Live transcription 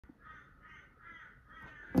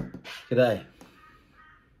G'day.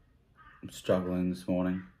 I'm struggling this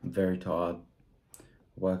morning. I'm very tired.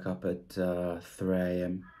 Woke up at 3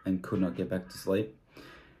 a.m. and could not get back to sleep.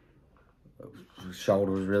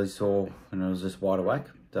 Shoulder was really sore and I was just wide awake.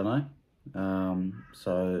 Don't know.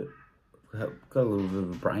 So got a little bit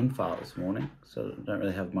of a brain fart this morning. So I don't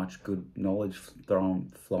really have much good knowledge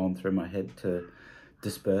flowing through my head to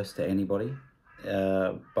disperse to anybody.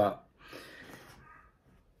 But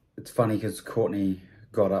it's funny because Courtney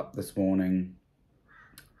got up this morning.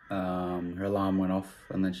 Her alarm went off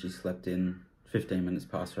and then she slept in 15 minutes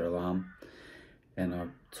past her alarm, and I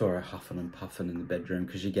saw her huffing and puffing in the bedroom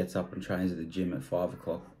because she gets up and trains at the gym at 5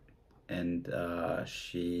 o'clock, and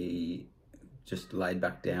she just laid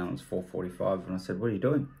back down. It's 4:45 and I said, "What are you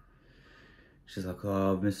doing?" She's like,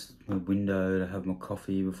 "Oh, I've missed my window to have my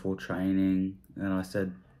coffee before training." And I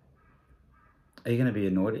said, "Are you going to be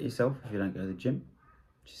annoyed at yourself if you don't go to the gym?"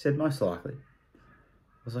 She said, "Most likely."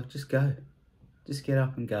 I was like, "Just go. Just get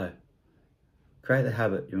up and go. Create the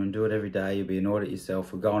habit. You want to do it every day. You'll be annoyed at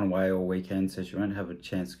yourself. We're going away all weekend, so she won't have a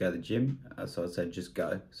chance to go to the gym." So I said, "Just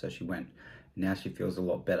go." So she went. Now she feels a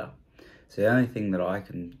lot better. So the only thing that I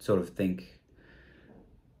can sort of think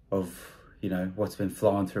of, what's been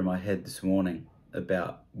flowing through my head this morning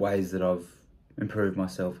about ways that I've improved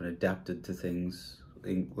myself and adapted to things,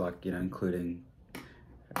 including,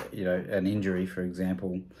 an injury, for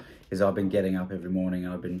example, is I've been getting up every morning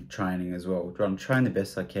and I've been training as well. I'm trying the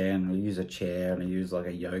best I can. I use a chair and I use like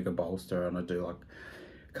a yoga bolster and I do like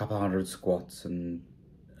a couple of hundred squats and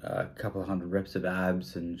a couple of hundred reps of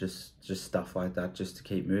abs and just stuff like that, just to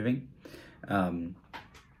keep moving. And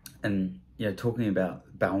talking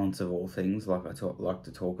about balance of all things, like I like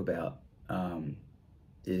to talk about,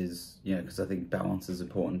 is because I think balance is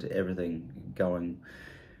important to everything going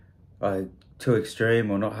too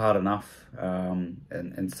extreme or not hard enough,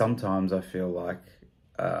 and sometimes I feel like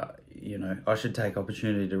I should take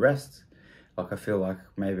opportunity to rest. Like I feel like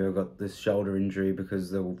maybe I've got this shoulder injury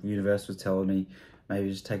because the universe was telling me maybe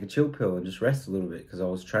just take a chill pill and just rest a little bit, because I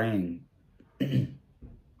was training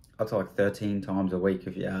up to like 13 times a week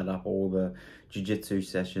if you add up all the jiu-jitsu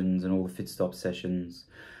sessions and all the fit stop sessions.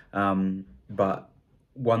 But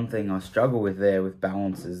one thing I struggle with there with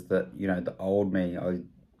balance is that, the old me,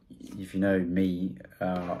 if you know me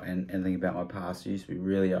and anything about my past, I used to be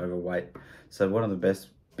really overweight. So one of the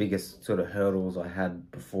biggest sort of hurdles I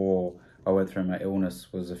had before I went through my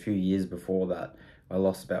illness was a few years before that. I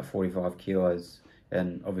lost about 45 kilos,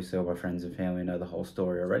 and obviously all my friends and family know the whole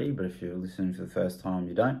story already, but if you're listening for the first time,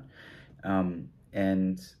 you don't.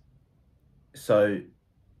 And so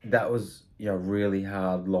that was a really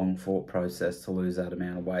hard, long fought process to lose that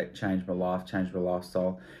amount of weight, change my life, change my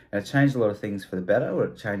lifestyle. And it changed a lot of things for the better, or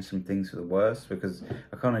it changed some things for the worse, because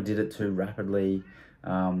I kind of did it too rapidly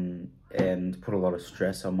and put a lot of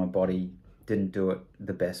stress on my body. Didn't do it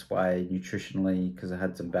the best way nutritionally because I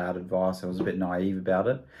had some bad advice. I was a bit naive about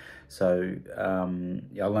it. So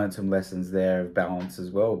I learned some lessons there of balance as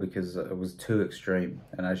well, because it was too extreme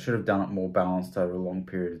and I should have done it more balanced over a long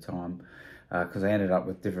period of time. Because I ended up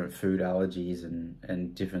with different food allergies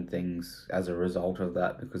and different things as a result of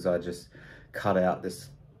that, because I just cut out this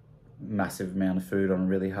massive amount of food on a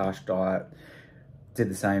really harsh diet. Did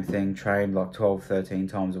the same thing, trained like 12, 13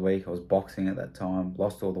 times a week. I was boxing at that time,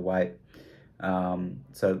 lost all the weight.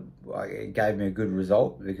 So it gave me a good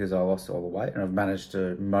result because I lost all the weight, and I've managed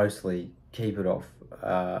to mostly keep it off.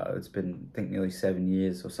 It's been, I think, nearly 7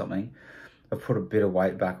 years or something. I've put a bit of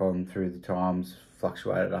weight back on through the times,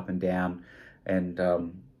 fluctuated up and down. And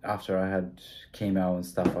after I had chemo and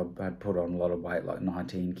stuff, I had put on a lot of weight, like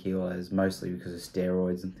 19 kilos, mostly because of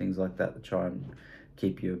steroids and things like that, to try and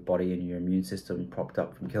keep your body and your immune system propped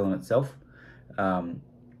up from killing itself.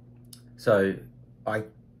 So I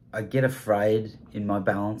get afraid in my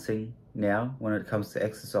balancing now when it comes to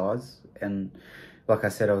exercise. And like I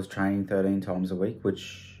said, I was training 13 times a week,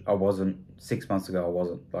 which I wasn't 6 months ago. I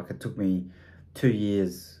wasn't. Like, it took me 2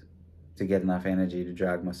 years to get enough energy to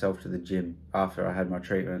drag myself to the gym after I had my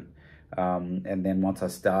treatment. And then once I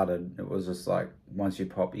started, it was just like, once you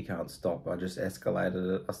pop, you can't stop. I just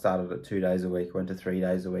escalated it. I started at 2 days a week, went to 3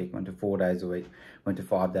 days a week, went to 4 days a week, went to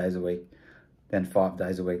 5 days a week, then 5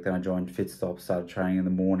 days a week. Then I joined Fit Stop, started training in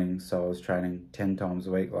the morning. So I was training 10 times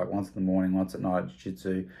a week, like once in the morning, once at night,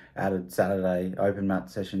 jiu-jitsu, added Saturday open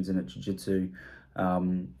mat sessions in at jiu-jitsu.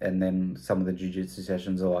 And then some of the jiu-jitsu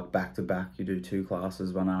sessions are like back to back. You do 2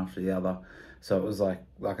 classes, one after the other. So it was like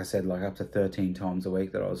I said, like up to 13 times a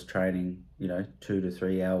week that I was training, 2 to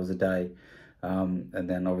 3 hours a day. And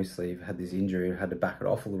then obviously I've had this injury, I had to back it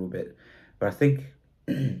off a little bit. But I think,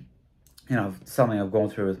 something I've gone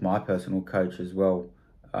through with my personal coach as well,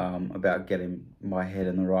 about getting my head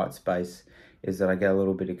in the right space is that I get a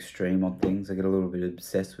little bit extreme on things. I get a little bit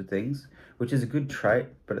obsessed with things, which is a good trait,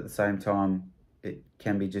 but at the same time, it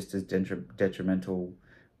can be just as detrimental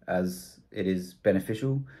as it is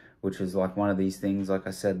beneficial, which is like one of these things, like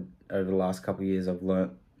I said, over the last couple of years, I've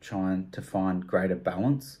learnt trying to find greater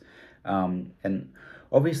balance. And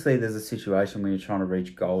obviously there's a situation when you're trying to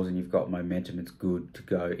reach goals and you've got momentum, it's good to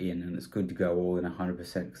go in, and it's good to go all in 100%,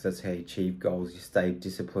 because that's how you achieve goals. You stay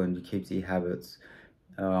disciplined, you keep to your habits,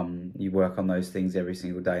 you work on those things every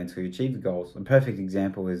single day until you achieve the goals. A perfect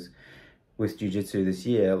example is with jiu-jitsu this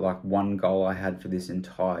year. Like, one goal I had for this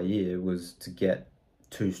entire year was to get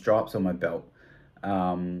 2 stripes on my belt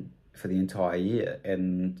for the entire year,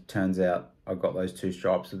 and turns out I got those 2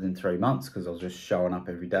 stripes within 3 months, because I was just showing up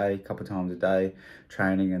every day, a couple of times a day,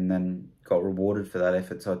 training, and then got rewarded for that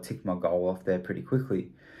effort. So I ticked my goal off there pretty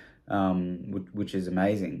quickly, which is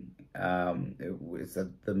amazing. It's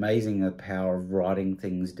amazing the power of writing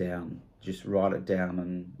things down. Just write it down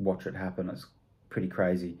and watch it happen. It's pretty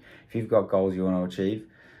crazy. If you've got goals you want to achieve,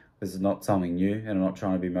 this is not something new, and I'm not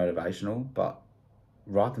trying to be motivational, but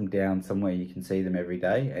write them down somewhere you can see them every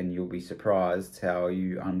day, and you'll be surprised how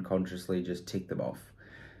you unconsciously just tick them off.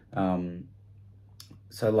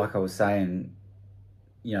 So like I was saying,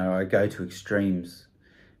 you know, I go to extremes,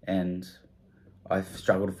 and I've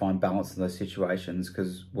struggled to find balance in those situations,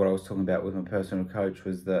 because what I was talking about with my personal coach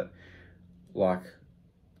was that, like,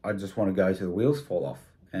 I just want to go till the wheels fall off.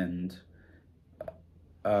 And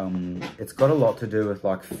it's got a lot to do with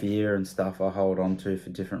like fear and stuff I hold on to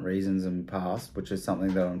for different reasons in the past, which is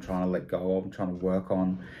something that I'm trying to let go of. I'm trying to work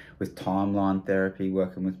on with timeline therapy,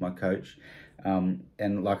 working with my coach.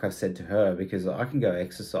 And like I've said to her, because I can go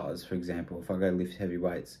exercise, for example, if I go lift heavy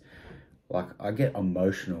weights, like I get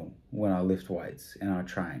emotional when I lift weights and I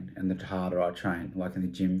train, and the harder I train, like in the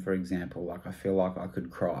gym, for example, like I feel like I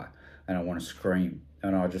could cry and I want to scream,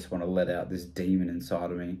 and I just want to let out this demon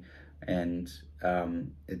inside of me. And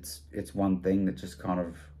it's one thing that just kind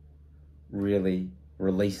of really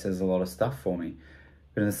releases a lot of stuff for me.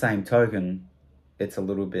 But in the same token, it's a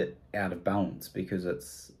little bit out of balance, because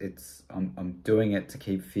I'm doing it to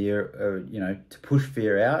keep fear, you know, to push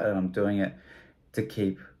fear out, and I'm doing it to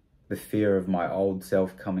keep the fear of my old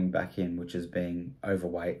self coming back in, which is being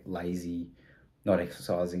overweight, lazy, not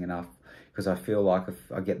exercising enough. Because I feel like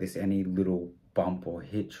if I get this any little bump or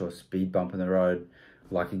hitch or speed bump in the road,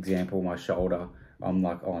 like example, my shoulder, I'm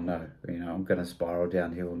like, oh no, you know, I'm going to spiral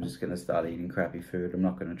downhill. I'm just going to start eating crappy food. I'm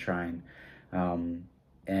not going to train.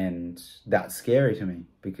 And that's scary to me,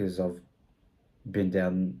 because I've been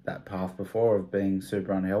down that path before of being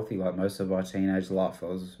super unhealthy. Like most of my teenage life, I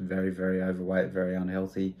was very, very overweight, very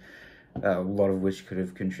unhealthy, a lot of which could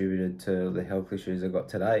have contributed to the health issues I got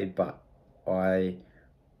today. But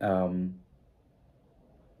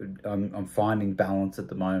I'm finding balance at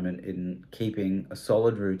the moment in keeping a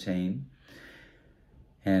solid routine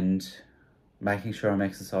and making sure I'm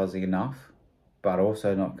exercising enough, but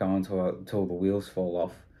also not going till the wheels fall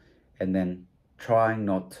off, and then trying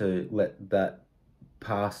not to let that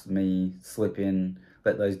past me slip in,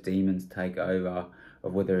 let those demons take over,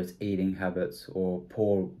 of whether it's eating habits or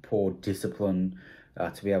poor discipline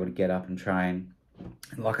to be able to get up and train.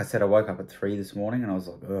 And like I said, I woke up at 3 this morning and I was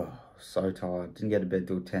like, oh, so tired. Didn't get to bed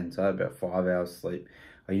till 10, so I had about 5 hours sleep.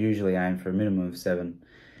 I usually aim for a minimum of 7.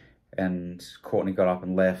 And Courtney got up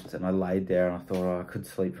and left, and I laid there and I thought, oh, I could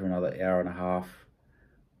sleep for another hour and a half.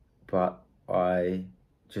 But I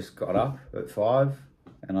just got up at 5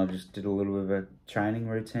 and I just did a little bit of a training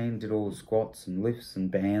routine, did all the squats and lifts and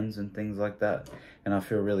bands and things like that. And I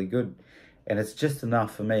feel really good. And it's just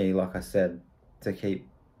enough for me, like I said, to keep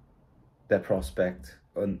that prospect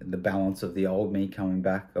and the balance of the old me coming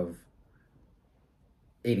back, of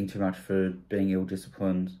eating too much food, being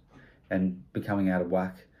ill-disciplined and becoming out of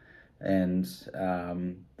whack. And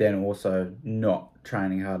then also not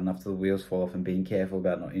training hard enough till the wheels fall off, and being careful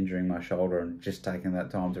about not injuring my shoulder, and just taking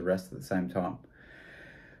that time to rest at the same time.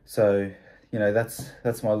 So, you know,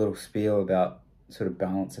 that's my little spiel about sort of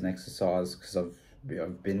balance and exercise, because I've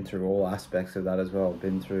been through all aspects of that as well. I've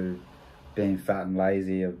been through being fat and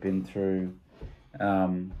lazy. I've been through, you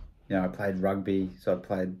know, I played rugby, so I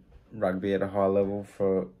played rugby at a high level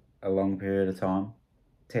for a long period of time.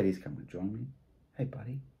 Teddy's come to join me. Hey,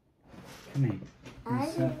 buddy. Come here. I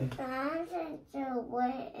didn't do a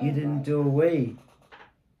wee. You didn't do a wee.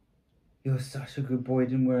 You're such a good boy.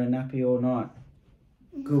 Didn't wear a nappy all night.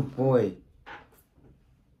 Good boy.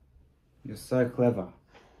 You're so clever.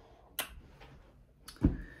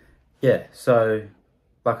 Yeah, so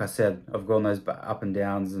like I said, I've gone those up and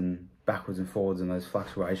downs and backwards and forwards, and those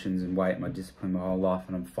fluctuations in weight, my discipline my whole life,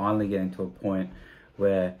 and I'm finally getting to a point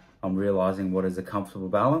where I'm realizing what is a comfortable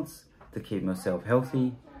balance to keep myself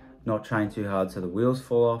healthy, not train too hard so the wheels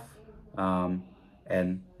fall off,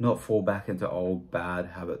 and not fall back into old bad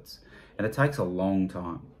habits. And it takes a long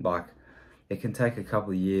time. Like, it can take a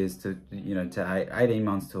couple of years to 18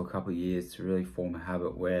 months to a couple of years to really form a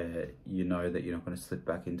habit where you know that you're not going to slip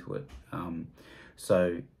back into it.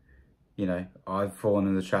 So, I've fallen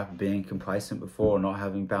in the trap of being complacent before, not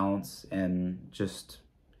having balance, and just,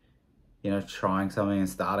 trying something and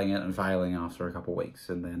starting it and failing after a couple of weeks,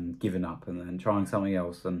 and then giving up, and then trying something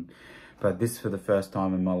else. But this, for the first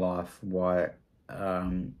time in my life, why I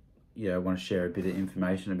want to share a bit of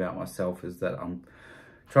information about myself is that I'm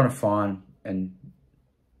trying to find and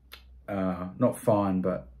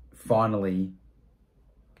but finally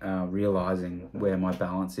realizing where my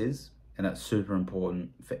balance is. And that's super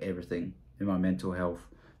important for everything, in my mental health,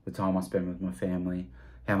 the time I spend with my family,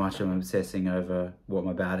 how much I'm obsessing over what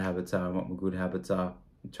my bad habits are and what my good habits are.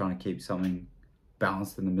 I'm trying to keep something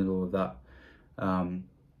balanced in the middle of that.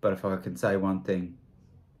 But if I can say one thing,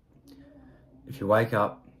 if you wake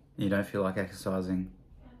up and you don't feel like exercising,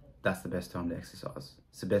 that's the best time to exercise.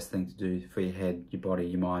 It's the best thing to do for your head, your body,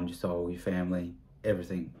 your mind, your soul, your family,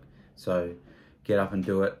 everything. So get up and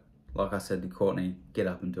do it. Like I said to Courtney, get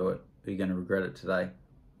up and do it. You're going to regret it today.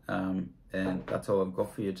 And that's all I've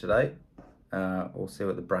got for you today. We'll see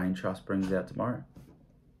what the brain trust brings out tomorrow.